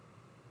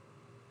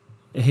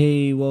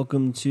Hey,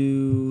 welcome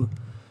to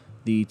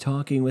the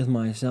Talking with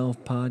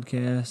Myself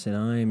podcast, and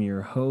I am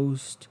your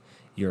host,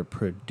 your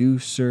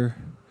producer,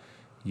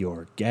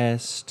 your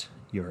guest,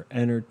 your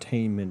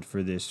entertainment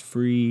for this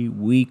free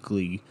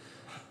weekly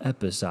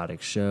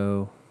episodic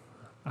show.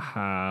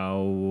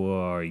 How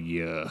are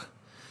you?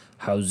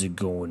 How's it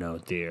going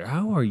out there?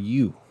 How are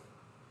you?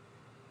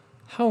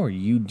 How are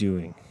you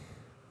doing?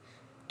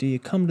 Do you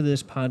come to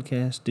this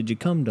podcast? Did you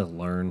come to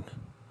learn?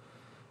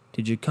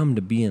 Did you come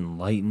to be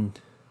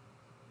enlightened?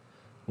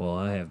 Well,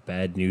 I have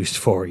bad news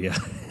for you.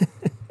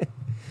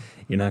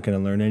 You're not going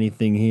to learn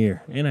anything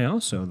here. And I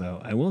also, though,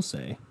 I will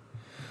say,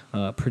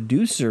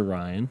 producer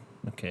Ryan,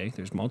 okay,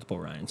 there's multiple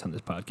Ryans on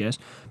this podcast.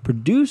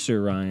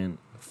 Producer Ryan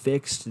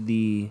fixed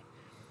the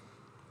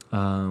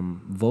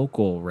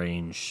vocal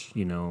range,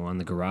 on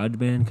the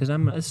GarageBand, because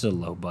this is a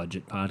low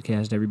budget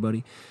podcast,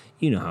 everybody.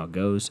 You know how it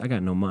goes. I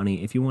got no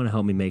money. If you want to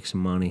help me make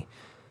some money,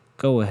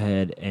 go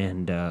ahead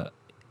and,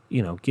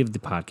 give the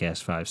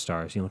podcast 5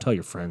 stars. Tell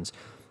your friends.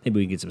 Maybe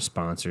we can get some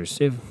sponsors.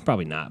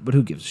 Probably not, but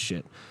who gives a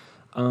shit?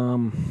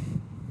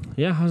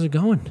 Yeah, how's it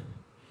going?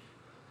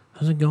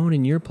 How's it going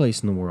in your place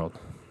in the world?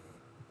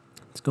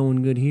 It's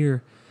going good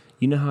here.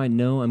 You know how I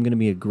know I'm going to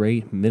be a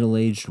great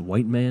middle-aged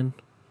white man?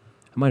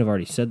 I might have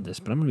already said this,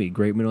 but I'm going to be a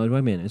great middle-aged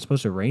white man. It's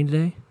supposed to rain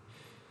today.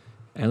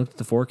 I looked at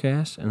the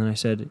forecast, and then I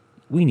said,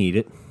 we need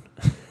it.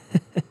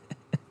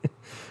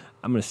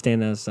 I'm going to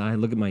stand outside,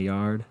 look at my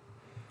yard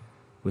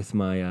with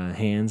my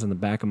hands on the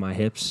back of my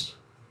hips.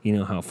 You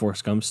know how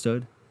Forrest Gump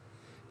stood?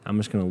 I'm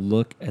just going to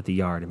look at the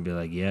yard and be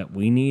like, yeah,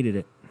 we needed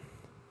it.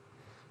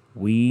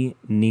 We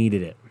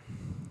needed it.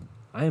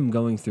 I am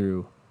going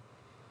through,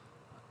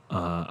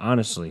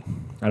 honestly,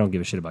 I don't give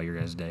a shit about your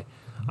guys' day.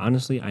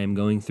 Honestly, I am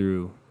going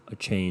through a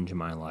change in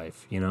my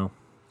life, How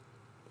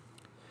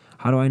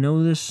do I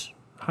know this?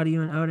 How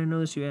do I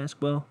know this, you ask?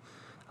 Well,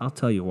 I'll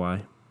tell you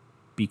why.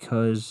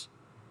 Because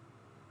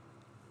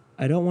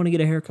I don't want to get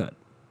a haircut,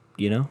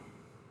 I don't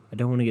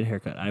want to get a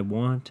haircut. I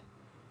want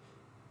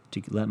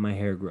to let my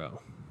hair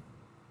grow.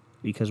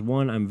 Because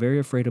 1, I'm very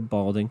afraid of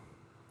balding.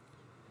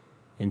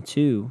 And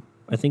 2,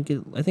 I think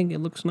it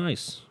looks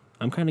nice.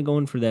 I'm kind of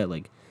going for that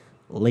late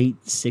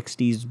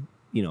 60s,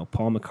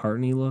 Paul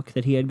McCartney look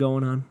that he had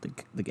going on,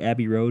 like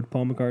Abbey Road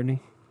Paul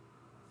McCartney.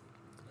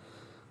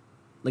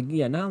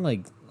 Not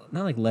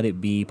like Let It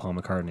Be Paul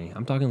McCartney.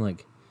 I'm talking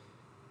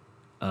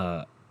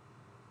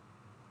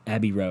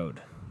Abbey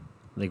Road,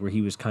 where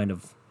he was kind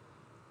of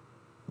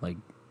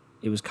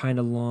it was kind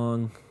of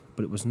long,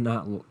 but it was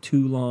not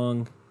too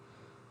long.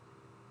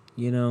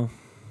 My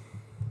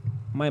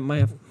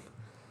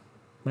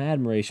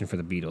admiration for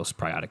the Beatles is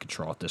probably out of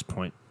control at this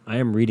point. I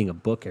am reading a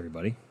book,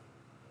 everybody.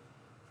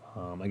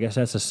 I guess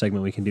that's a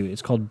segment we can do.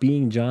 It's called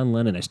Being John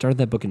Lennon. I started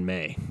that book in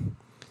May,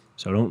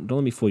 so don't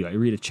let me fool you. I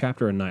read a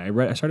chapter a night.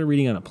 I started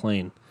reading on a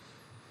plane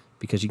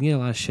because you can get a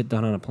lot of shit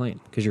done on a plane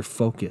because you're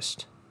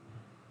focused.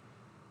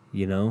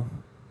 You're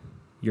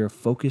a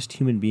focused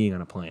human being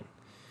on a plane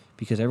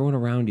because everyone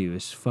around you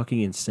is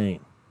fucking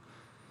insane.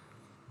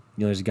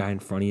 There's a guy in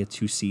front of you,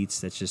 2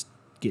 seats, that's just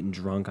getting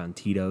drunk on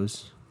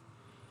Tito's.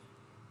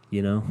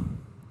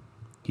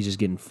 He's just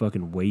getting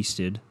fucking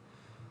wasted.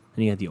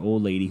 And you got the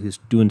old lady who's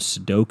doing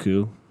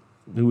Sudoku.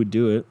 Who would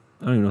do it?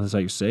 I don't even know if that's how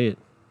you say it.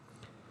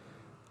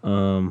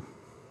 And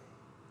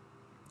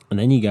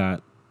then you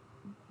got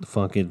the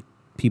fucking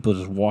people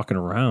just walking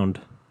around.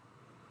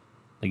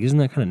 Isn't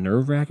that kind of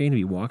nerve-wracking to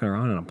be walking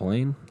around on a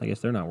plane? I guess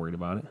they're not worried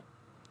about it.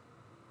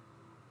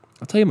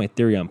 I'll tell you my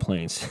theory on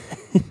planes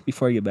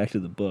before I get back to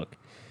the book.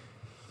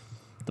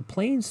 The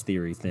planes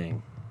theory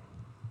thing,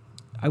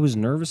 I was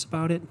nervous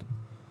about it.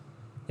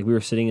 We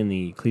were sitting in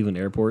the Cleveland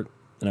airport,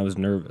 and I was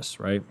nervous,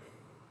 right?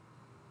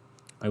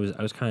 I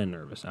was kind of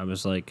nervous. I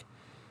was like,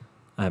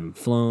 I haven't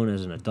flown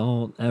as an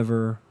adult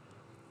ever.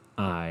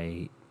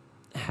 I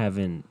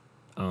haven't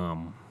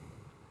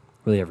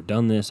really ever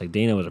done this.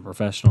 Dana was a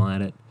professional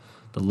at it.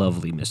 The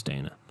lovely Miss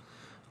Dana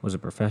was a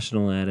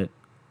professional at it.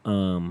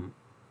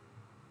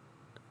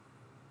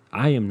 I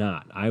am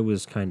not. I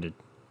was kind of,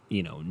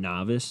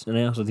 novice, and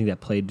I also think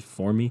that played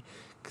for me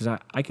because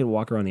I could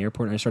walk around the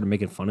airport and I started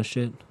making fun of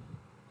shit.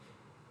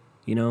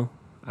 I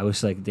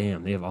was like,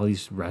 damn, they have all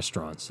these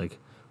restaurants.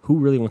 Who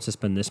really wants to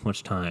spend this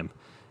much time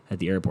at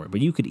the airport?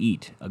 But you could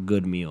eat a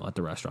good meal at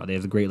the restaurant. They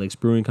have the Great Lakes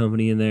Brewing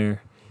Company in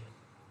there.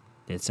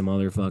 They had some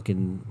other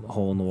fucking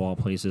hole-in-the-wall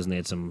places, and they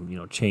had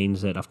some,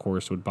 chains that, of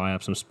course, would buy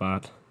up some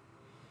spot.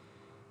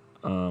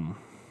 But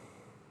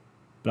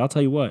I'll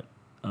tell you what,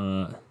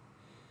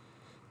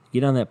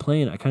 get on that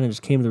plane, I kind of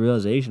just came to the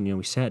realization,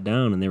 we sat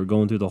down, and they were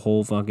going through the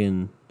whole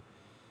fucking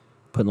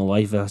putting the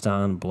life vest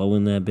on,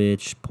 blowing that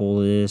bitch, pull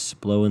this,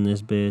 blowing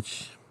this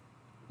bitch.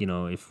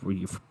 If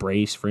you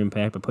brace for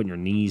impact by putting your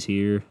knees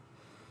here.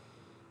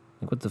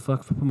 What the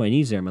fuck? If I put my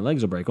knees there, my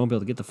legs will break. I won't be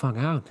able to get the fuck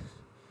out.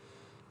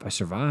 If I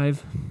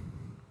survive,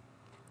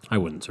 I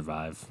wouldn't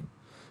survive.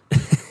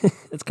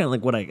 That's kind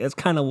of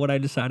what I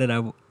decided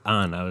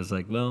on. I was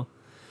like, well,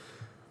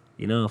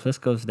 if this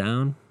goes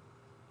down,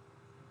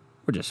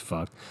 we're just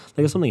fucked.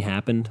 If something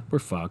happened, we're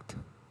fucked.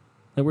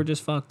 We're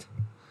just fucked.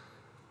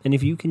 And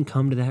if you can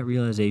come to that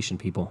realization,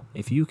 people,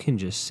 if you can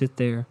just sit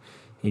there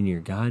in your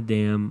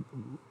goddamn,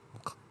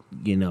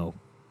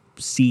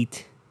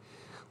 seat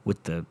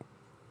with the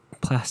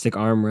plastic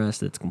armrest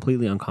that's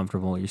completely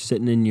uncomfortable, you're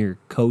sitting in your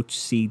coach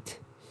seat,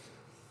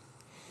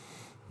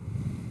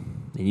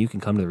 and you can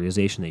come to the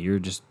realization that you're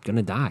just going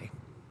to die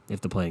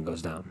if the plane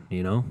goes down,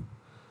 You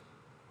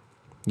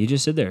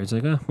just sit there. It's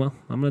like, oh, well,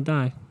 I'm going to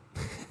die.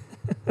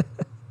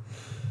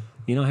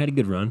 I had a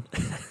good run.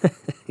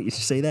 You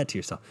just say that to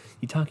yourself.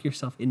 You talk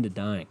yourself into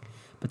dying.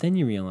 But then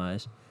you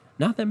realize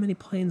not that many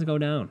planes go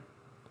down.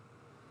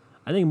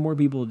 I think more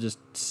people just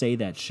say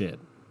that shit.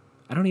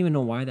 I don't even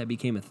know why that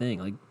became a thing.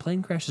 Like,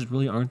 plane crashes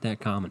really aren't that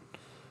common.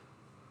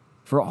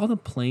 For all the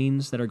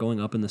planes that are going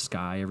up in the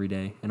sky every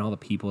day and all the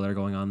people that are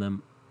going on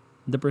them,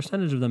 the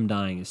percentage of them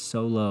dying is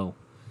so low.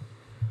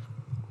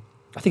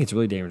 I think it's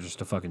really dangerous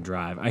to fucking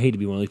drive. I hate to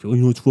be one of these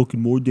people, it's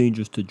fucking more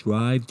dangerous to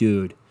drive,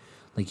 dude.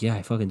 Like, yeah,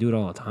 I fucking do it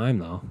all the time,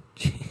 though.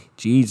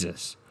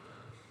 Jesus.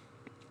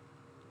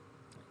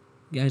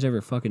 You guys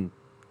ever fucking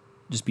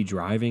just be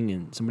driving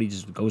and somebody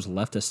just goes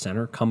left to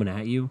center coming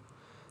at you?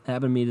 That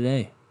happened to me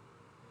today.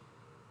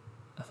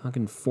 A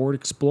fucking Ford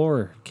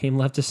Explorer came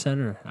left to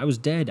center. I was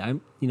dead. My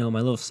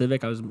little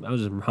Civic, I was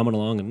just humming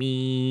along and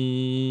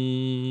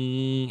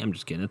I'm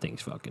just kidding. That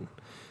thing's fucking.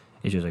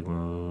 It's just like,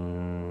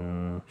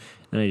 and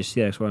I just see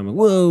that Explorer. I'm like,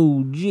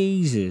 whoa,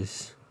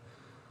 Jesus.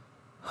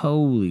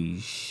 Holy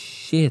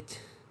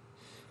shit.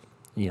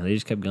 They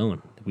just kept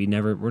going. We're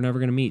never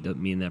going to meet,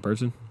 me and that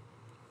person.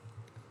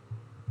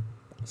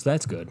 So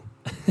that's good.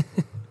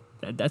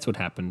 That's what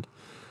happened.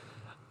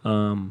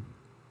 Yeah,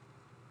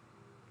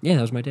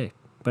 that was my day.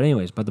 But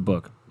anyways, about the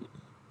book.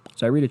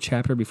 So I read a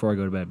chapter before I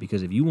go to bed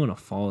because if you want to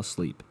fall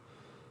asleep,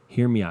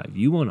 hear me out. If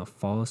you want to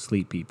fall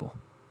asleep, people,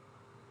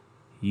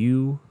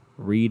 you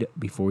read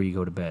before you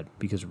go to bed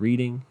because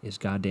reading is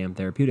goddamn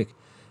therapeutic.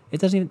 It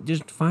doesn't even,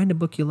 just find a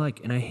book you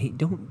like. And I hate,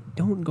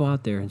 don't go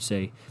out there and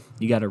say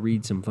you got to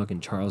read some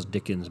fucking Charles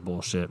Dickens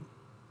bullshit.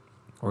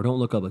 Or don't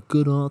look up like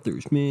good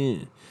authors,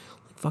 man.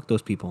 Like, fuck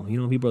those people.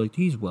 People are like,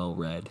 he's well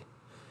read.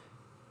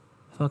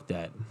 Fuck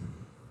that.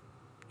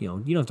 You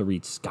don't have to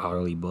read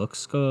scholarly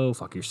books. Go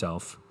fuck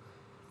yourself.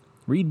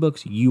 Read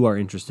books you are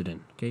interested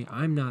in, okay?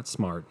 I'm not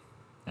smart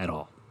at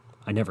all.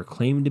 I never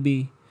claimed to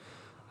be.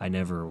 I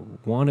never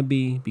want to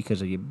be because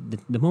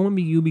the moment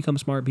you become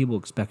smart, people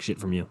expect shit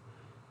from you,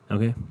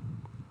 okay?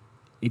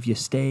 If you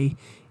stay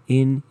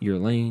in your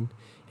lane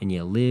and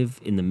you live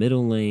in the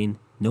middle lane,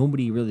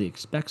 nobody really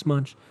expects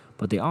much,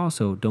 but they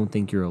also don't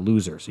think you're a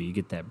loser. So you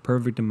get that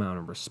perfect amount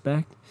of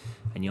respect,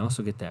 and you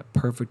also get that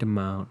perfect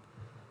amount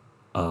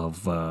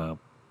of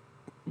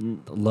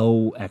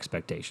low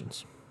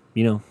expectations.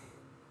 You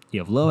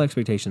have low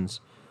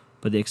expectations,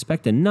 but they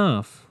expect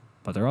enough,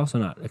 but they're also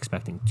not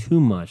expecting too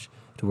much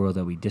to where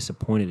they'll be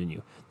disappointed in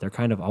you. They're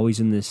kind of always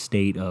in this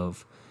state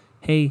of,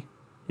 hey,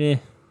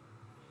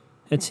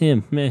 it's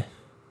him,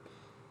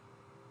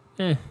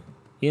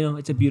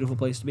 it's a beautiful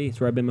place to be. It's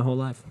where I've been my whole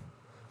life.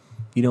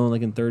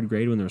 Like in third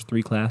grade when there was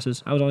 3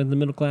 classes, I was always in the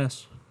middle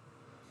class.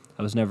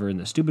 I was never in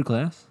the stupid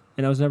class,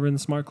 and I was never in the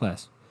smart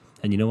class.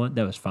 And you know what?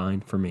 That was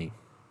fine for me.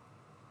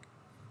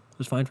 It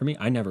was fine for me.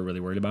 I never really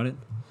worried about it.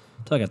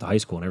 Until I got to high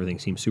school and everything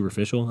seemed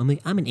superficial. I'm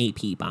like, I'm an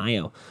AP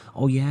bio.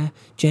 Oh, yeah?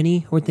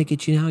 Jenny, we're thinking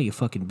you now, you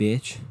fucking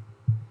bitch.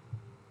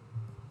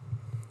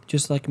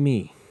 Just like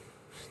me.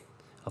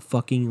 A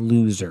fucking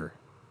loser.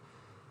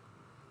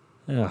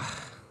 Ugh.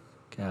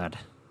 God.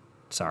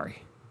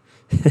 Sorry.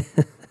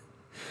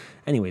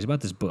 Anyways,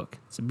 about this book.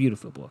 It's a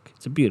beautiful book.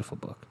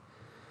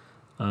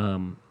 I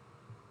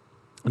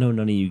know none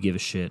of you give a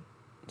shit,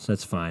 so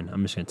that's fine.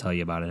 I'm just going to tell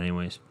you about it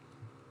anyways.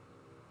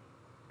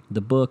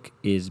 The book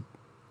is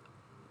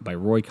by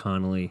Ray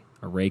Connolly.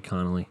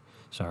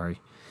 Sorry.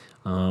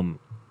 The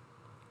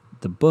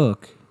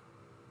book,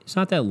 it's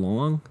not that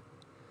long,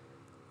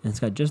 and it's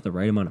got just the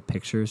right amount of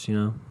pictures,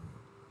 to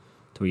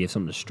where you have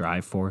something to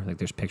strive for. Like,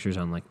 there's pictures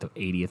on, like, the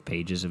 80th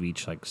pages of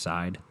each, like,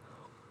 side.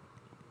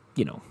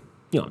 You know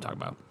what I'm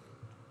talking about.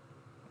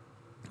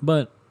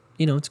 But,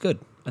 it's good.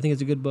 I think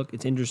it's a good book.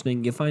 It's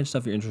interesting. You find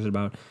stuff you're interested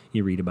about.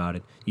 You read about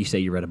it. You say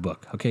you read a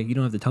book. Okay? You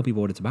don't have to tell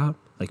people what it's about,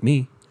 like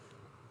me.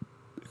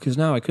 Because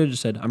now I could have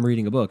just said, I'm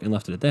reading a book and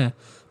left it at that.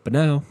 But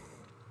now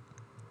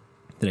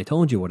that I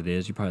told you what it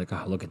is, you're probably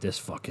like, oh, look at this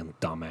fucking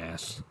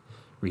dumbass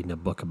reading a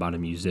book about a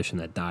musician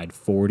that died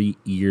 40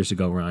 years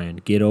ago, Ryan.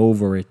 Get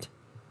over it.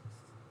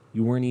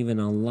 You weren't even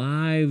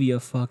alive, you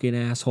fucking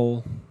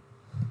asshole.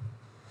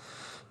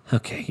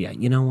 Okay, yeah,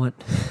 you know what?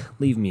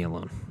 Leave me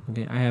alone.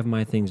 Okay, I have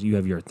my things, you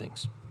have your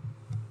things.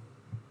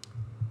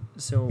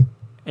 So,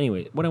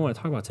 anyway, what I want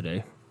to talk about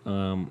today,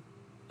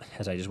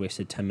 as I just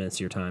wasted 10 minutes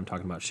of your time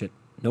talking about shit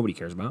nobody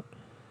cares about,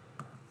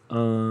 I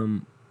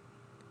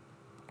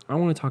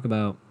want to talk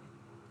about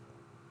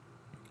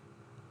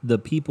the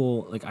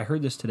people, like I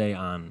heard this today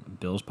on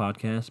Bill's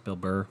podcast, Bill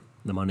Burr,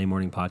 the Monday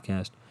Morning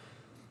Podcast.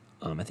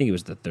 I think it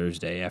was the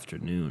Thursday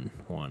afternoon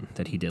one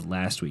that he did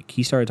last week.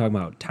 He started talking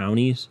about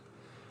townies.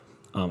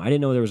 I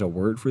didn't know there was a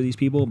word for these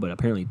people, but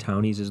apparently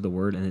townies is the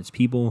word, and it's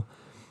people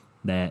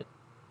that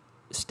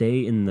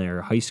stay in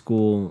their high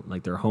school,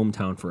 like their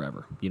hometown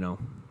forever,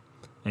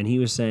 And he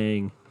was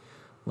saying,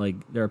 like,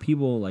 there are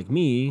people like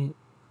me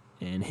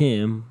and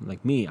him,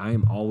 like me, I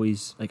am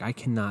always, like, I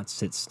cannot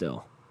sit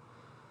still.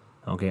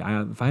 Okay,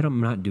 if I'm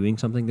not doing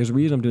something, there's a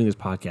reason I'm doing this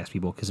podcast,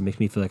 people, because it makes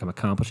me feel like I'm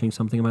accomplishing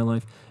something in my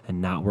life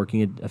and not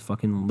working a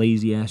fucking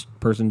lazy-ass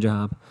person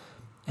job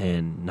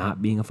and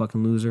not being a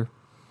fucking loser.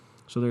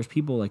 So there's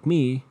people like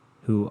me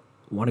who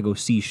want to go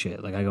see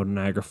shit. Like, I go to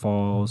Niagara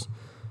Falls.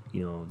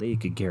 They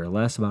could care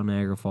less about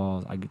Niagara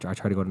Falls. I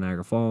try to go to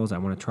Niagara Falls. I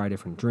want to try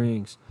different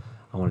drinks.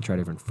 I want to try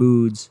different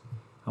foods.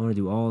 I want to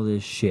do all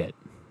this shit,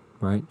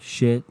 right?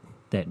 Shit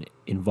that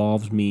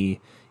involves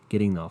me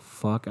getting the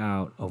fuck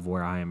out of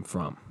where I am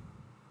from.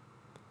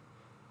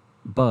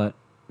 But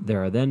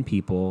there are then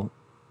people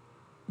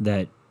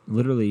that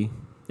literally,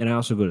 and I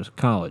also go to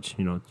college,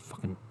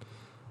 fucking,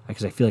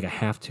 because I feel like I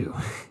have to.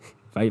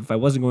 If I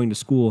wasn't going to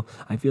school,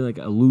 I feel like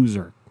a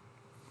loser.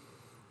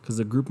 Because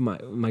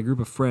my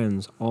group of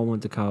friends all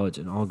went to college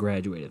and all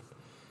graduated.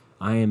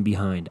 I am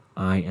behind.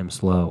 I am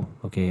slow.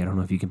 Okay, I don't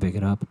know if you can pick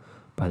it up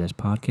by this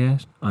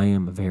podcast. I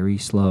am very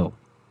slow.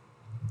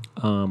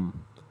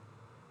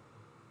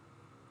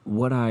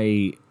 What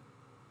I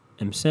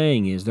am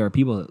saying is there are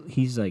people that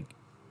he's like,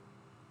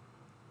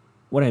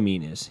 what I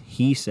mean is,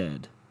 he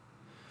said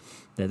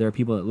that there are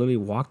people that literally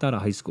walked out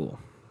of high school,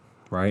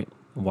 right?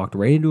 Walked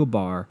right into a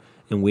bar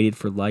and waited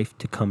for life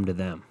to come to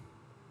them.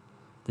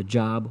 The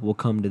job will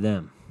come to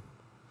them.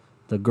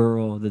 The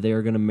girl that they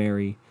are going to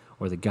marry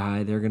or the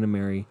guy they're going to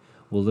marry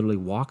will literally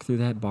walk through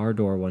that bar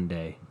door one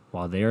day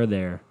while they are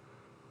there,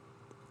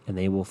 and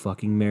they will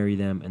fucking marry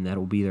them, and that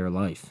will be their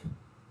life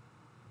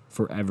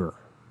forever.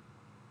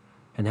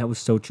 And that was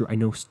so true. I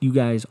know you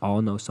guys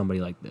all know somebody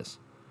like this.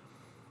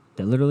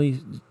 That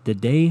literally, the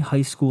day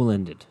high school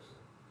ended,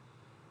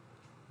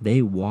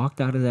 they walked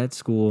out of that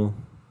school,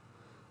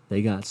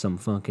 they got some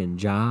fucking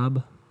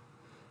job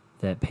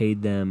that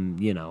paid them,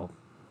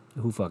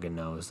 who fucking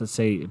knows? Let's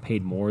say it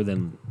paid more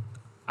than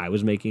I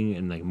was making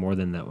and like more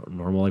than that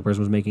normal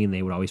person was making, and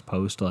they would always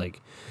post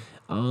like,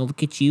 oh,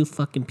 look at you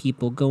fucking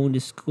people going to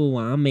school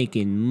while I'm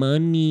making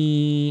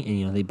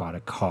money. And, they bought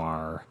a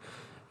car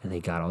and they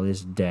got all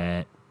this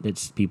debt.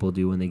 That's people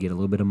do when they get a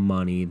little bit of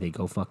money. They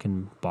go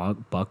fucking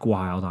buck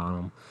wild on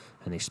them,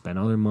 and they spend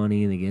all their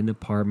money, and they get an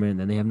apartment, and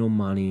then they have no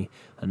money,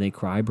 and they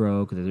cry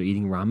broke because they're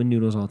eating ramen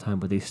noodles all the time,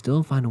 but they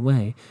still find a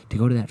way to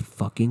go to that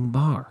fucking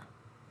bar.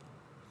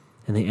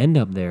 And they end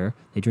up there,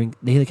 they drink,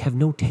 they like have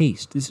no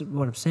taste. This is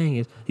what I'm saying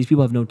is, these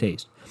people have no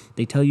taste.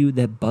 They tell you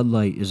that Bud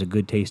Light is a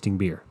good tasting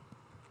beer.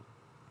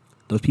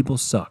 Those people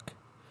suck.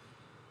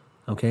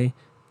 Okay?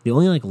 The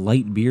only like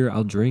light beer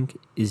I'll drink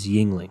is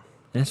Yuengling.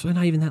 And that's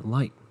not even that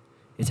light.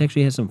 It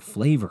actually has some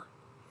flavor.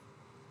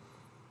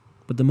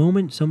 But the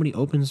moment somebody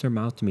opens their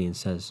mouth to me and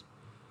says,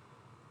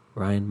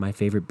 Ryan, my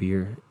favorite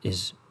beer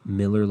is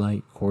Miller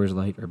Lite, Coors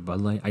Light, or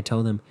Bud Light, I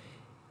tell them,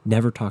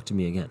 never talk to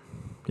me again.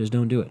 Just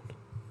don't do it.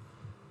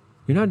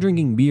 You're not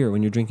drinking beer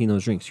when you're drinking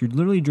those drinks. You're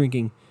literally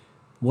drinking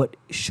what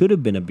should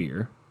have been a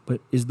beer, but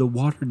is the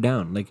watered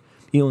down. Like,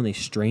 when they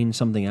strain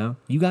something out,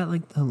 you got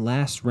like the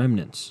last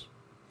remnants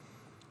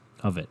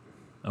of it.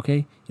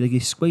 Okay? Like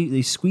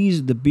they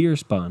squeeze the beer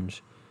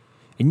sponge,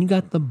 and you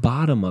got the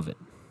bottom of it.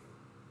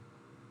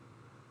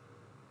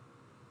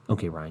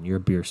 Okay, Ryan, you're a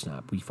beer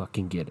snob. We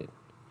fucking get it.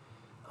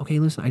 Okay,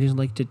 listen, I just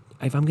like to,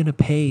 if I'm going to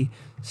pay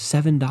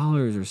 $7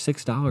 or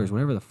 $6,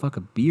 whatever the fuck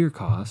a beer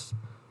costs,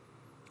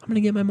 I'm going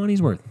to get my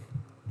money's worth.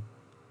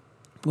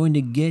 I'm going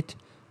to get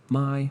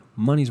my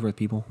money's worth,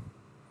 people.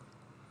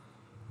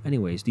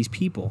 Anyways, these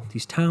people,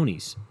 these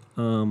townies,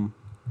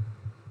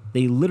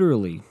 they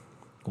literally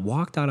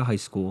walked out of high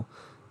school,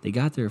 they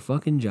got their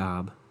fucking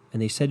job,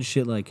 and they said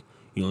shit like,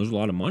 there's a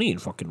lot of money in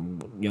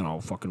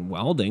fucking, fucking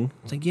welding.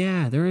 It's like,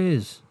 yeah, there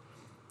is.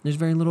 There's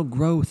very little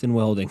growth in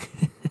welding.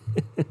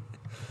 I'm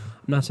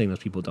not saying those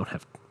people don't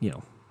have,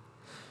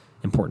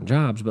 important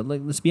jobs, but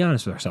let's be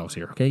honest with ourselves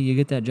here, okay? You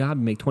get that job,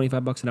 you make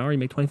 $25 an hour, you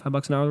make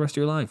 $25 an hour the rest of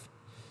your life.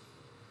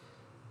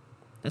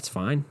 That's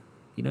fine.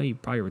 You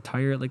probably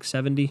retire at like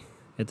 70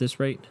 at this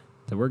rate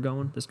that we're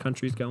going, this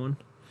country's going.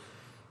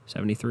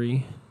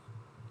 73.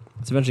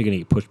 It's eventually going to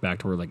get pushed back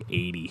to where like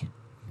 80.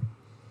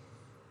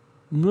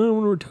 No, I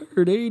want to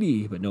retire at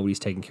 80, but nobody's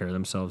taking care of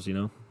themselves,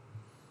 They're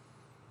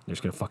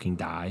just going to fucking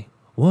die.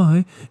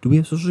 Why do we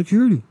have Social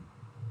Security?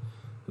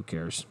 Who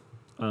cares?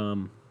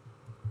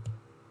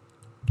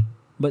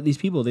 But these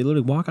people, they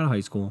literally walk out of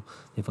high school,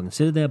 they fucking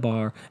sit at that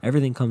bar,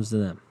 everything comes to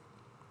them,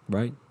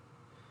 right?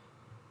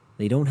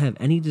 They don't have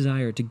any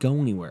desire to go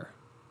anywhere.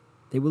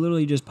 They will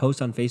literally just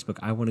post on Facebook,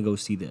 I want to go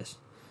see this,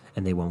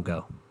 and they won't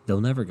go.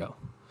 They'll never go.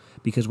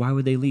 Because why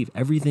would they leave?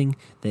 Everything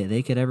that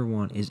they could ever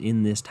want is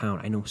in this town.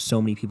 I know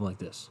so many people like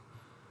this.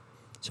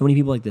 So many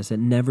people like this that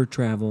never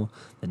travel,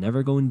 that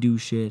never go and do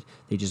shit.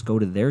 They just go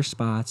to their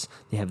spots,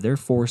 they have their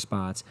 4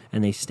 spots,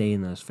 and they stay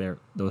in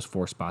those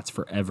 4 spots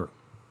forever.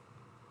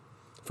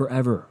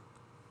 Forever.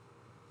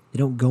 They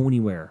don't go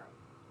anywhere.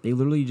 They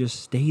literally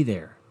just stay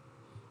there.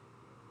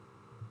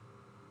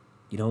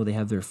 They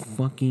have their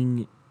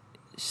fucking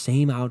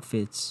same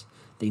outfits.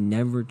 They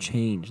never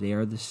change. They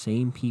are the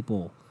same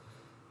people.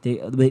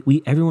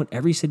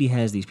 Every city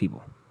has these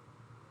people.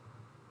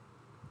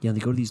 Yeah, they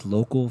go to these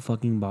local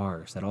fucking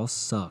bars that all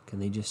suck,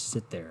 and they just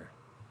sit there.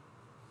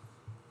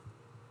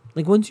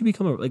 Like, once you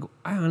become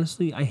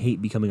I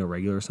hate becoming a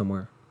regular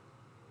somewhere.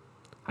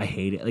 I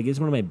hate it. Like, it's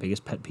one of my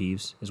biggest pet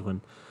peeves is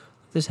when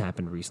this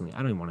happened recently. I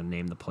don't even want to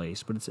name the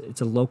place, but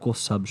it's a local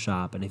sub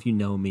shop, and if you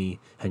know me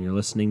and you're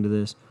listening to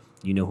this,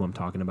 you know who I'm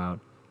talking about.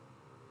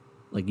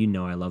 Like, you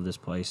know I love this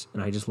place,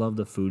 and I just love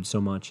the food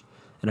so much,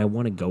 and I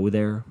want to go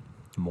there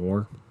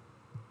more.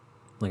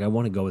 Like, I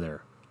want to go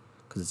there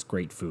because it's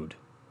great food.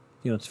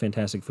 You know, it's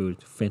fantastic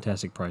food,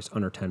 fantastic price,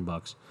 under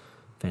 $10.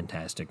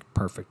 Fantastic,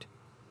 perfect.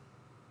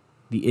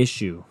 The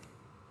issue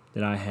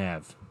that I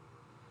have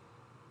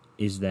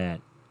is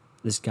that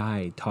this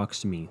guy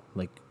talks to me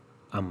like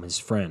I'm his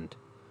friend,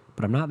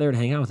 but I'm not there to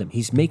hang out with him.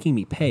 He's making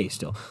me pay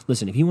still.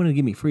 Listen, if he wanted to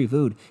give me free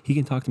food, he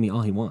can talk to me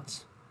all he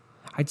wants.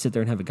 I'd sit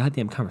there and have a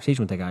goddamn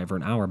conversation with that guy for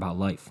an hour about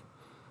life.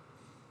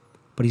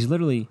 But he's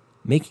literally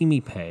making me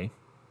pay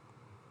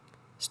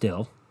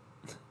still,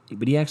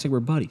 but he acts like we're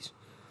buddies.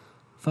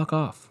 Fuck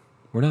off.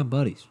 We're not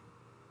buddies.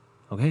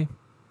 Okay?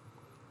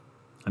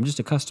 I'm just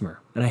a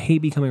customer, and I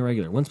hate becoming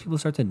regular. Once people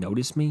start to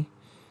notice me,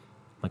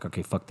 I'm like,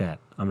 okay, fuck that.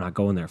 I'm not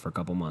going there for a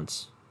couple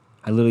months.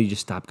 I literally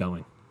just stopped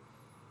going.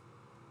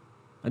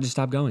 I just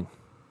stopped going.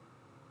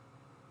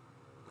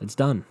 It's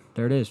done.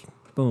 There it is.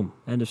 Boom.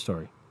 End of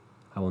story.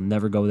 I will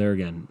never go there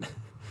again.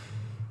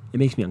 It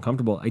makes me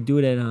uncomfortable. I do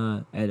it at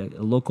a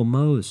local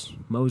Moe's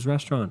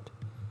restaurant.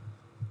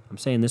 I'm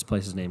saying this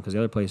place's name because the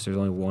other place there's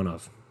only one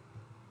of.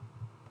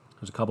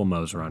 There's a couple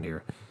Moe's around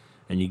here.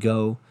 And you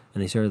go,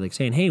 and they started like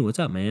saying, hey, what's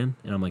up, man?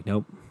 And I'm like,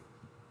 nope,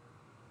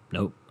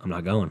 I'm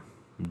not going.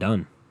 I'm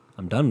done.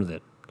 I'm done with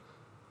it.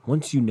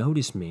 Once you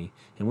notice me,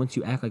 and once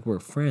you act like we're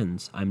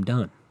friends, I'm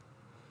done.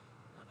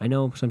 I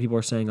know some people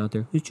are saying out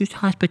there, it's just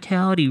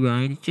hospitality,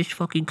 Ryan. It's just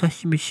fucking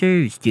customer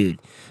service, dude.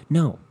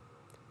 No,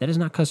 that is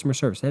not customer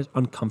service. That is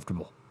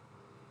uncomfortable.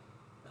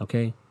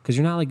 Okay? Because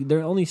you're not like,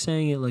 they're only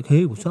saying it like,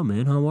 hey, what's up,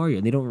 man? How are you?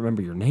 And they don't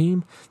remember your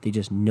name. They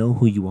just know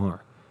who you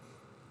are.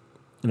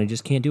 And I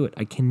just can't do it.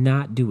 I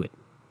cannot do it.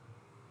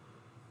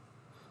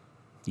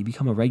 You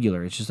become a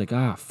regular. It's just like,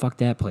 fuck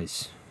that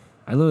place.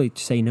 I literally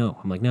say no.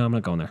 I'm like, no, I'm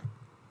not going there.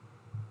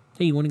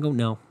 Hey, you want to go?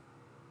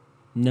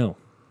 No.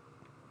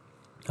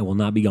 I will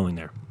not be going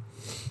there.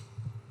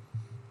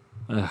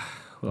 What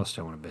else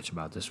do I want to bitch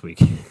about this week?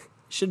 This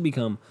should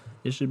become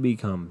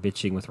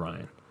bitching with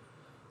Ryan.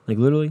 Like,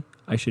 literally,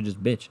 I should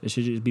just bitch. It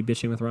should just be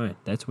bitching with Ryan.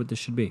 That's what this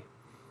should be.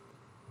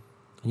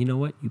 And you know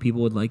what? You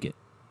people would like it.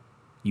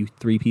 You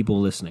 3 people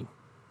listening.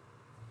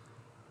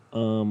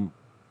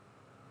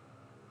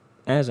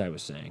 As I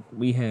was saying,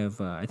 we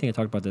have, I think I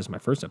talked about this in my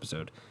first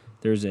episode.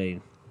 There's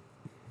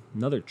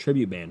another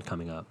tribute band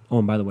coming up. Oh,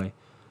 and by the way,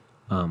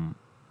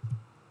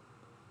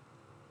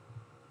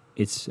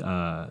 it's,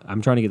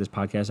 I'm trying to get this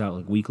podcast out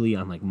like weekly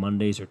on like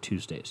Mondays or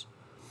Tuesdays.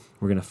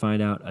 We're going to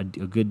find out a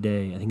good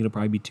day. I think it'll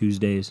probably be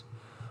Tuesdays.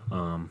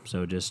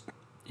 So just,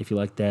 if you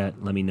like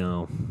that, let me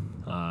know.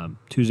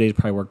 Tuesdays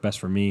probably work best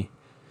for me.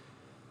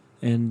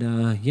 And,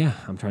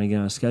 I'm trying to get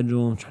on a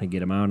schedule. I'm trying to get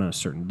them out on a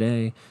certain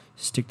day.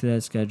 Stick to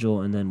that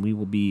schedule, and then we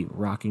will be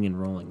rocking and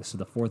rolling. This is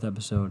the 4th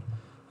episode,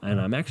 and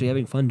I'm actually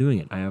having fun doing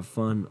it. I have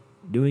fun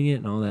doing it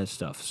and all that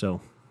stuff.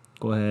 So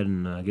go ahead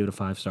and give it a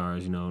 5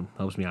 stars. You know,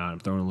 helps me out. I'm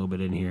throwing a little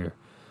bit in here,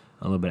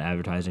 a little bit of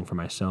advertising for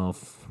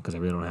myself because I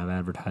really don't have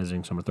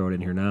advertising, so I'm going to throw it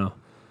in here now.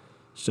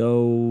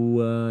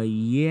 So,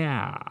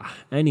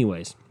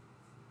 Anyways,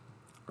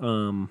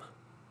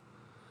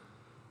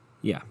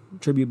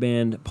 tribute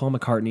band, Paul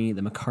McCartney,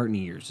 the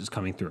McCartney years is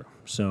coming through.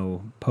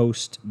 So,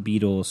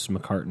 post-Beatles,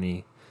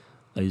 McCartney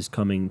is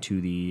coming to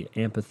the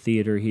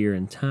amphitheater here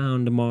in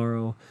town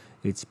tomorrow.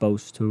 It's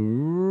supposed to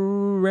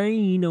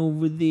rain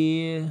over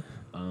there.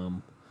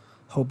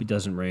 Hope it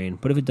doesn't rain.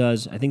 But if it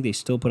does, I think they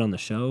still put on the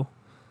show.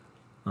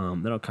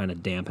 That'll kind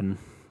of dampen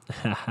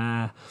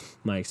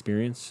my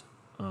experience.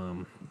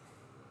 But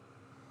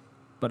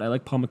I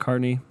like Paul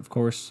McCartney, of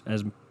course,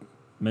 as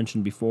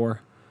mentioned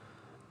before.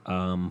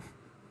 So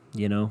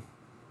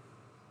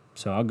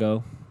I'll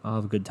go. I'll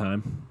have a good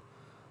time.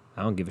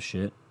 I don't give a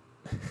shit.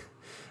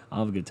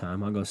 I'll have a good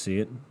time. I'll go see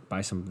it.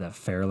 Buy some of that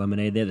fair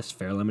lemonade there. This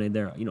fair lemonade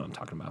there. You know what I'm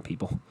talking about,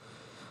 people.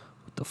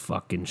 With the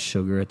fucking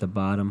sugar at the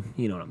bottom.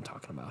 You know what I'm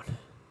talking about.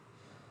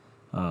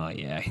 Oh,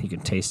 yeah. You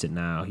can taste it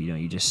now. You know,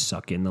 you just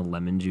suck in the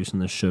lemon juice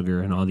and the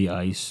sugar and all the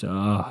ice.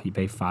 Oh, you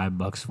pay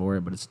 $5 for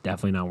it, but it's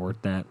definitely not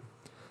worth that.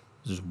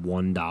 It's just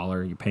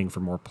 $1. You're paying for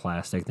more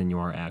plastic than you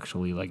are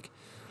actually, like,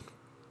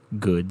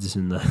 goods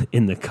in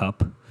the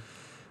cup.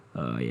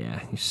 Oh,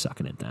 yeah. You're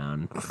sucking it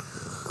down.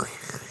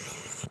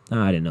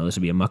 I didn't know this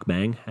would be a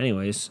mukbang.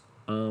 Anyways,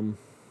 I'll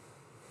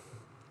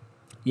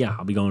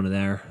be going to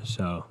there,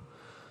 so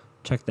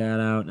check that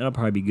out. That'll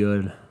probably be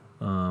good.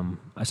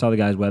 I saw the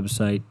guy's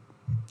website.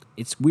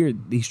 It's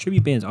weird. These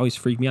tribute bands always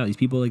freak me out. These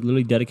people like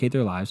literally dedicate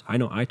their lives. I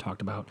know I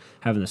talked about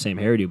having the same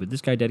hairdo, but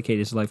this guy dedicated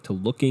his life to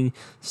looking,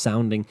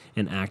 sounding,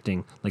 and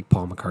acting like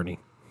Paul McCartney.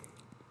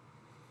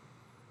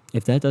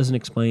 If that doesn't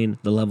explain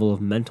the level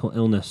of mental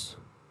illness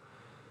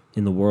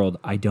in the world,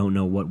 I don't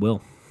know what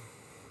will.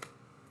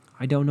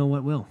 I don't know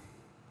what will.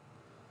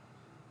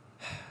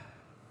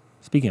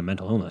 Speaking of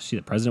mental illness, see,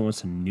 the president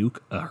wants to nuke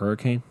a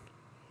hurricane.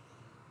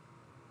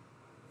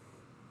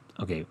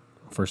 Okay,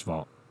 first of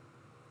all,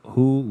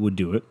 who would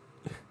do it?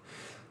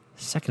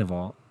 Second of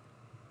all,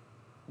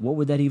 what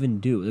would that even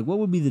do? Like, what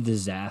would be the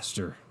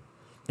disaster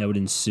that would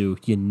ensue?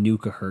 You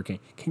nuke a hurricane.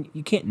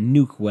 You can't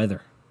nuke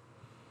weather.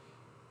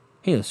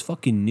 Hey, let's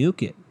fucking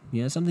nuke it.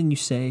 Yeah, something you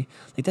say.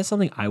 Like, that's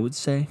something I would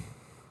say.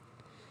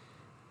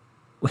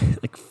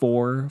 Like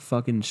 4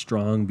 fucking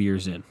strong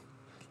beers in.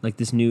 Like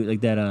this new,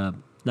 like that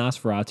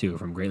Nosferatu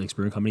from Great Lakes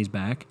Brewing Company's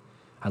back.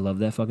 I love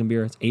that fucking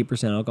beer. It's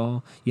 8%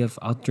 alcohol.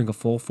 I'll drink a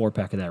full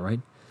 4-pack of that, right?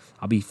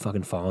 I'll be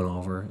fucking falling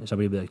over. And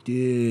somebody will be like,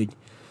 dude,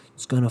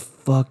 it's gonna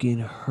fucking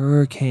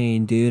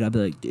hurricane, dude. I'll be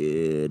like,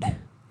 dude.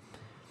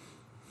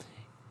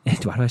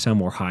 Why do I sound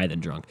more high than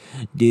drunk?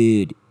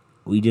 Dude,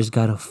 we just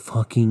gotta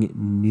fucking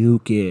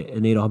nuke it.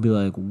 And they'd all be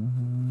like,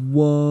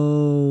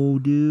 whoa,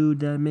 dude,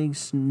 that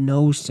makes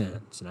no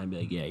sense. And I'd be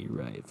like, yeah, you're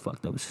right.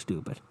 Fuck, that was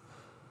stupid.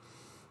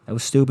 That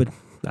was stupid.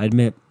 I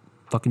admit,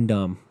 fucking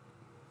dumb.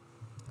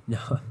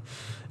 No,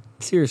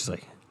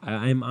 seriously,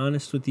 I'm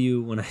honest with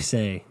you when I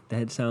say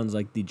that sounds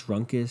like the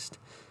drunkest,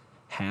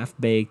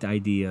 half-baked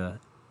idea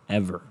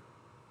ever.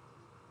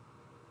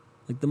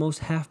 Like the most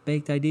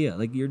half-baked idea.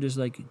 Like you're just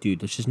like,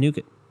 dude, let's just nuke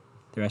it.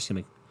 They're asking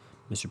like,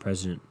 Mr.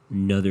 President,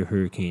 another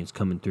hurricane's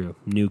coming through.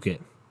 Nuke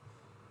it.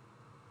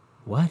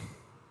 What?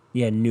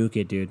 Yeah, nuke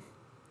it, dude.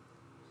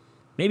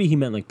 Maybe he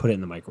meant like put it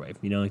in the microwave.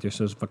 You know, like there's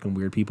those fucking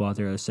weird people out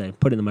there that say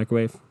put it in the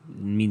microwave. It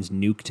means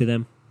nuke to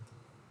them.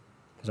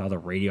 There's all the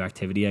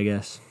radioactivity, I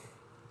guess.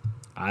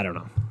 I don't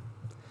know.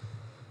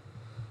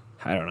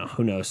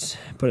 Who knows?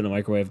 Put it in the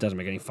microwave. Doesn't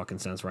make any fucking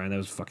sense, Ryan. That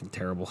was fucking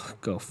terrible.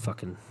 Go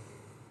fucking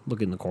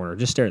look in the corner.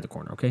 Just stare at the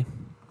corner, okay?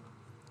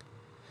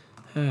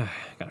 Got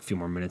a few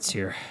more minutes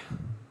here.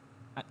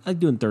 I like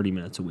doing 30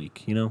 minutes a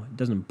week, you know? It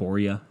doesn't bore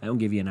you. I don't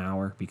give you an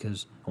hour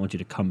because I want you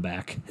to come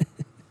back.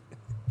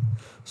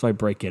 So I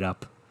break it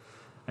up.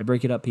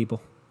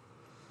 People.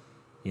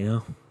 You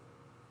know?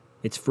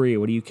 It's free.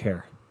 What do you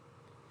care?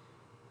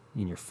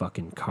 In your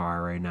fucking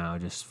car right now,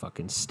 just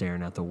fucking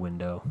staring out the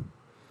window.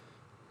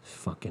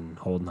 Fucking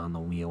holding on the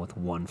wheel with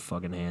one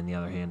fucking hand, the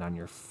other hand on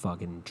your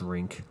fucking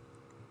drink.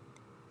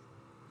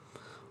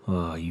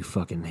 Oh, you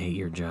fucking hate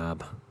your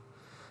job.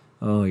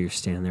 Oh, you're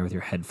standing there with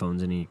your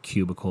headphones in your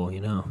cubicle, you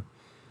know?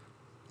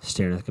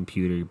 Staring at the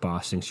computer, your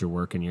boss thinks you're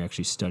working, you're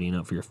actually studying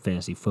up for your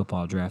fantasy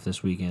football draft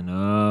this weekend.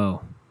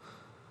 Oh,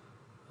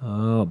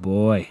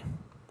 boy.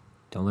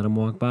 Don't let them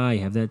walk by.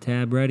 You have that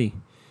tab ready.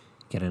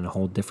 Get in a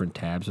whole different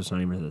tab, so it's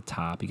not even at the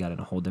top. You got it in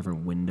a whole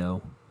different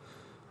window.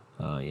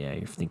 Oh, yeah,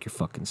 you think you're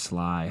fucking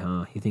sly,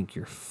 huh? You think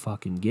you're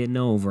fucking getting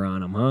over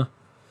on them, huh?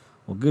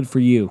 Well, good for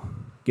you.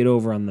 Get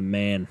over on the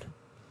man.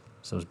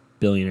 So those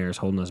billionaires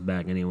holding us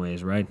back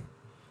anyways, right?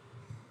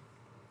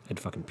 I had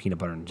fucking peanut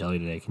butter and jelly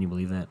today. Can you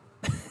believe that?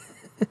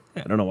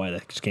 I don't know why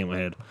that just came in my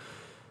head.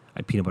 I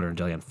had peanut butter and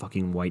jelly on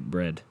fucking white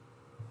bread.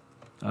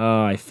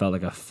 Oh, I felt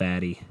like a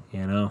fatty,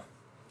 you know?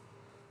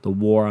 The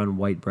war on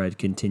white bread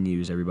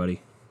continues,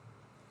 everybody.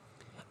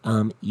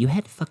 You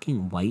had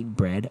fucking white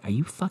bread? Are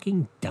you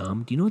fucking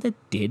dumb? Do you know what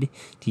that did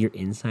to your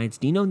insides?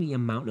 Do you know the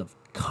amount of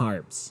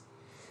carbs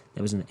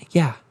that was in it?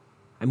 Yeah,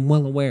 I'm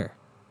well aware.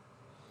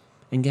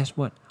 And guess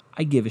what?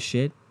 I give a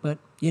shit, but,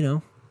 you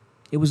know,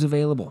 it was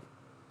available.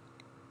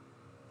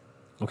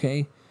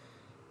 Okay?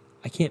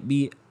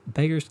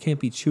 Beggars can't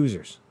be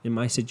choosers in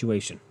my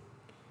situation.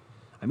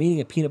 I'm eating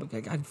a peanut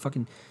butter.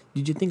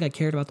 Did you think I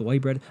cared about the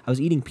white bread? I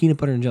was eating peanut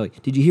butter and jelly.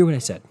 Did you hear what I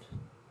said?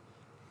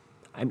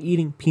 I'm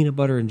eating peanut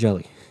butter and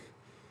jelly.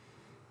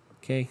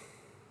 Okay?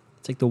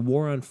 It's like the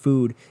war on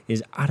food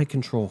is out of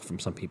control from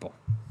some people.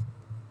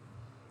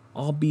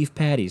 All beef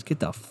patties. Get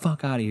the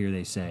fuck out of here,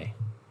 they say.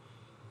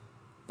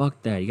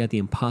 Fuck that. You got the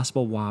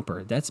Impossible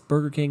Whopper. That's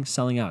Burger King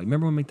selling out.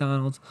 Remember when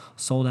McDonald's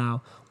sold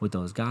out with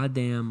those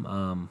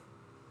goddamn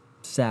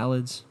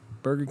salads?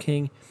 Burger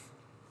King,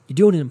 you're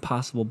doing an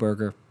Impossible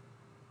Burger.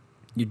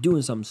 You're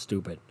doing something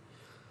stupid.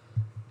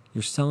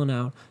 You're selling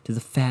out to the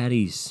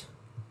fatties.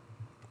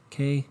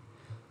 Okay?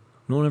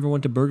 No one ever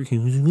went to Burger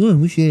King. Who's like, oh, I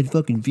wish you had a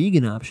fucking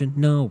vegan option.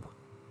 No.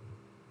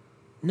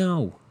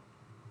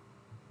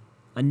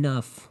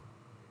 Enough.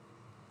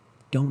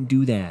 Don't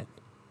do that.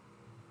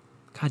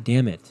 God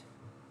damn it.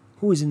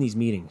 Who is in these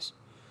meetings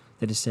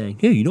that is saying,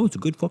 hey, you know what's a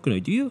good fucking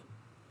idea?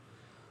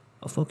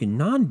 A fucking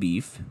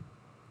non-beef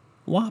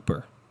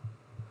Whopper.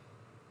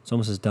 It's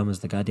almost as dumb as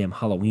the goddamn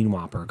Halloween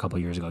Whopper a couple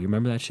years ago. You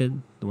remember that shit?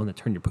 The one that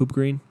turned your poop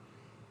green?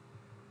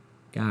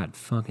 God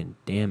fucking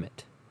damn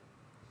it.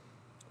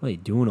 What are you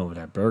doing over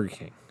there at Burger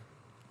King?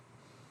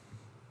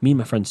 Me and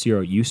my friend Ciro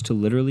used to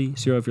literally,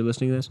 Ciro, if you're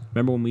listening to this,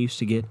 remember when we used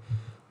to get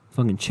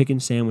fucking chicken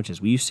sandwiches?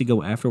 We used to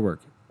go after work,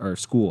 or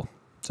school,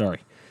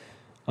 sorry.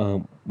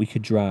 We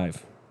could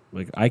drive.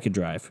 Like, I could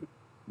drive.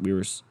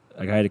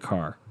 I had a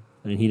car,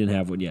 and he didn't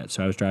have one yet,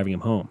 so I was driving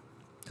him home,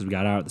 because we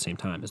got out at the same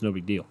time. It's no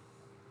big deal.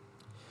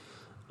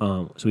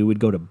 So we would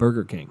go to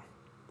Burger King,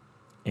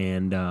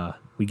 and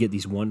we get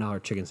these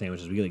 $1 chicken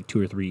sandwiches. We get like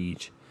 2 or 3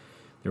 each.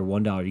 They're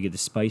 $1. You get the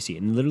spicy,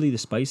 and literally the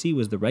spicy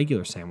was the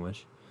regular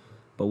sandwich,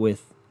 but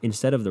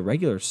instead of the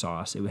regular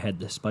sauce, it had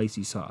the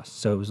spicy sauce.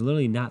 So it was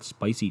literally not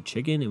spicy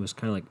chicken. It was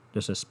kind of like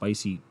just a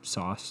spicy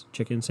sauce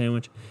chicken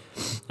sandwich.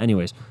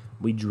 Anyways,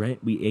 we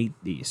ate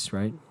these,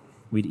 right?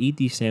 We'd eat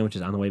these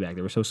sandwiches on the way back.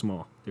 They were so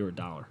small. They were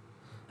 $1.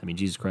 I mean,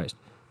 Jesus Christ.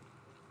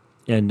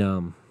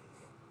 And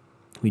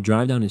we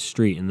drive down his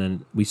street, and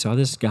then we saw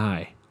this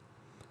guy.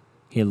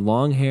 He had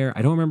long hair.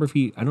 I don't remember if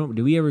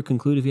did we ever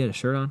conclude if he had a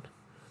shirt on?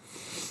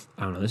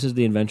 I don't know. This is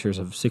the adventures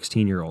of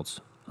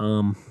 16-year-olds.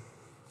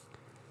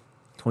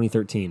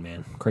 2013,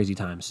 man. Crazy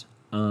times.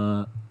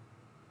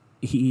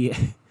 He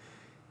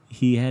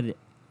had,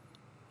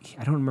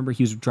 I don't remember,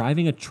 he was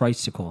driving a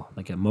tricycle,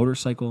 like a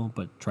motorcycle,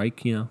 but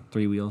trike,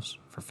 3 wheels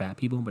for fat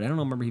people, but I don't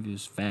remember if he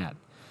was fat.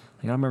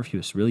 Like, I don't remember if he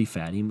was really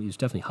fat. He was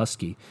definitely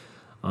husky.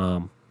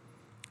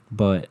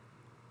 But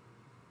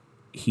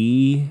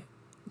he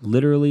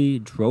literally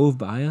drove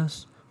by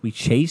us. We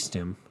chased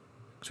him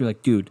because we were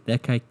like, dude,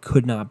 that guy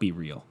could not be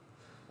real.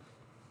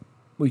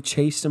 We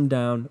chased him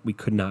down. We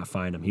could not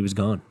find him. He was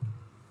gone.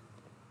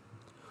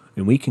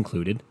 And we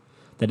concluded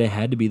that it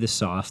had to be the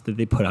sauce that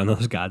they put on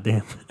those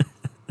goddamn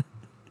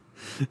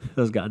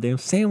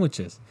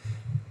sandwiches.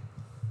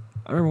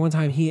 I remember one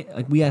time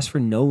we asked for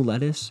no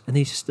lettuce, and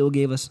they still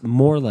gave us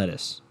more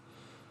lettuce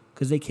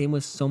because they came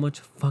with so much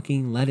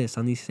fucking lettuce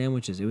on these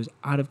sandwiches. It was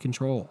out of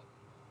control.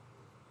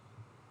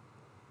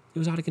 It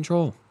was out of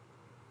control.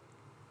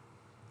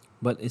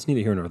 But it's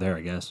neither here nor there,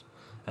 I guess,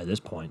 at this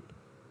point.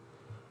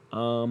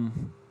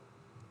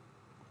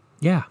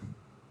 Yeah.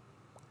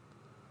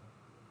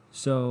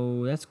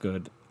 So that's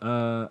good.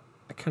 I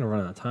kind of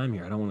run out of time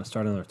here. I don't want to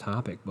start another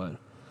topic, but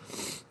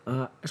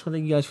I just want to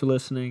thank you guys for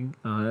listening.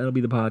 That'll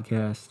be the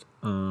podcast.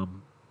 I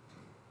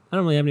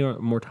don't really have any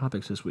more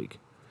topics this week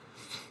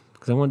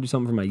because I want to do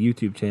something for my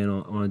YouTube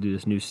channel. I want to do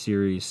this new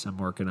series I'm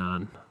working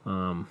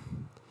on.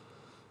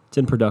 It's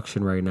in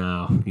production right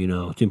now.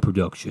 It's in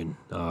production.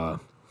 We're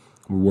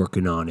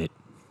working on it.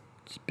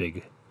 It's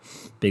big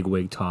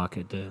wig talk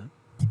at the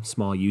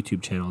small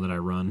YouTube channel that I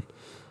run.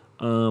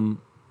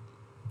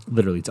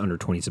 Literally, it's under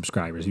 20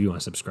 subscribers. If you want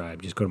to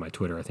subscribe, just go to my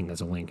Twitter. I think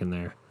there's a link in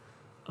there.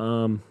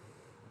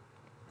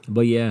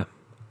 But yeah,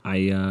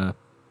 I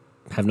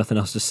have nothing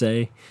else to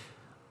say,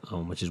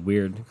 which is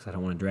weird because I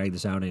don't want to drag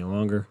this out any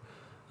longer.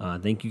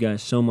 Thank you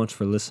guys so much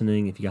for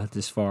listening. If you got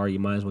this far, you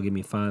might as well give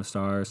me 5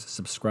 stars,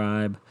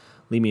 subscribe,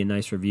 leave me a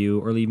nice review,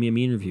 or leave me a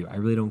mean review. I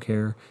really don't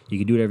care. You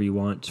can do whatever you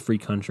want. It's free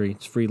country.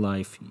 It's free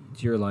life.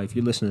 It's your life.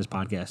 You listen to this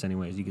podcast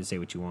anyways. You can say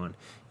what you want.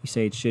 You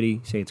say it's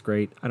shitty, say it's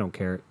great. I don't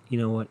care. You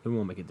know what? It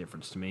won't make a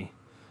difference to me.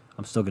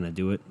 I'm still going to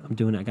do it. I'm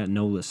doing it. I got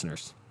no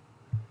listeners.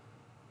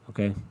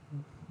 Okay?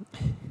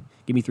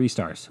 Give me 3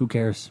 stars. Who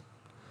cares?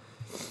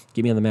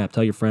 Get me on the map.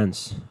 Tell your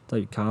friends. Tell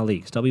your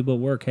colleagues. Tell people at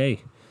work,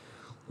 hey,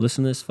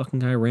 listen to this fucking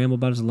guy ramble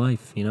about his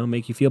life.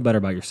 Make you feel better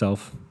about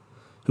yourself.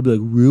 He'll be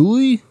like,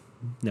 really?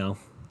 No,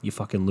 you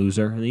fucking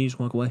loser. And then you just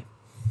walk away.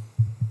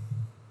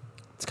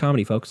 It's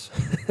comedy, folks.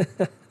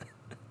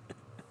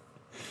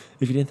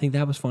 If you didn't think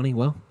that was funny,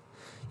 well,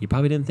 you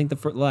probably didn't think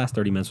the last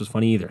 30 minutes was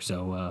funny either.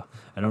 So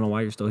I don't know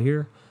why you're still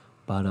here.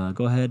 But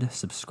go ahead,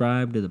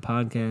 subscribe to the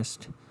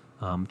podcast.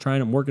 I'm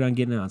working on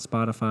getting it on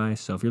Spotify.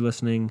 So if you're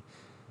listening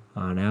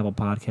on Apple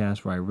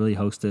Podcasts, where I really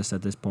host this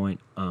at this point,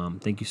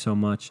 thank you so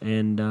much.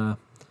 And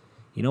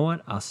you know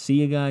what? I'll see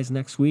you guys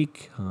next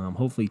week.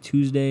 Hopefully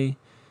Tuesday.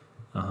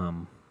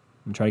 I'm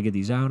trying to get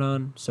these out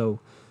on. So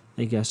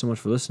thank you guys so much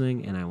for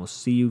listening, and I will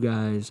see you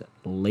guys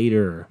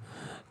later.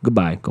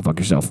 Goodbye. Go fuck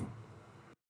yourself.